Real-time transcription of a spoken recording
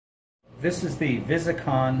This is the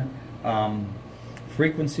Visicomm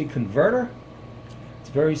frequency converter. It's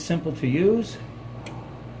very simple to use.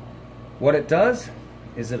 What it does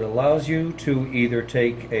is it allows you to either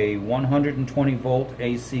take a 120 volt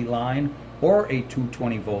AC line or a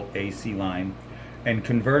 220 volt AC line and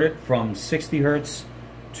convert it from 60 hertz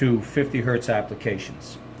to 50 hertz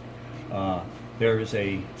applications. There is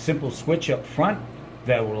a simple switch up front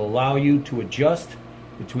that will allow you to adjust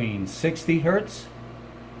between 60 hertz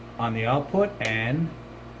on the output and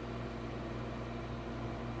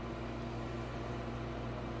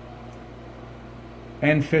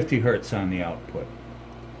 50 hertz on the output.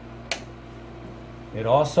 It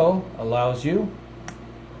also allows you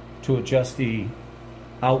to adjust the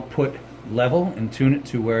output level and tune it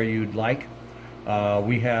to where you'd like.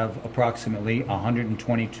 We have approximately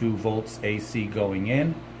 122 volts AC going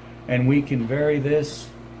in, and we can vary this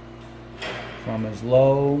from as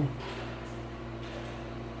low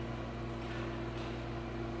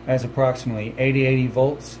as approximately 80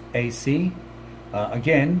 volts AC,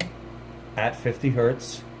 again at 50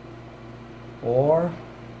 hertz, or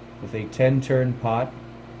with a 10 turn pot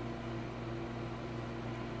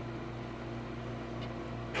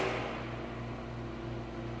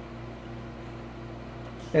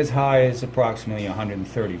as high as approximately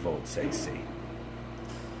 130 volts AC.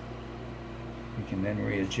 We can then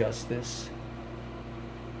readjust this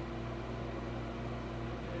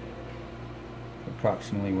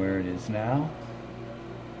approximately where it is now.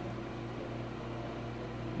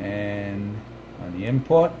 And on the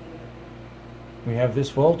input we have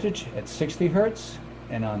this voltage at 60 hertz,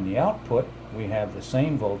 and on the output we have the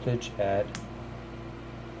same voltage at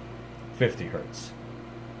 50 hertz.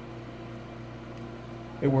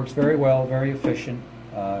 It works very well, very efficient,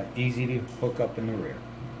 easy to hook up in the rear.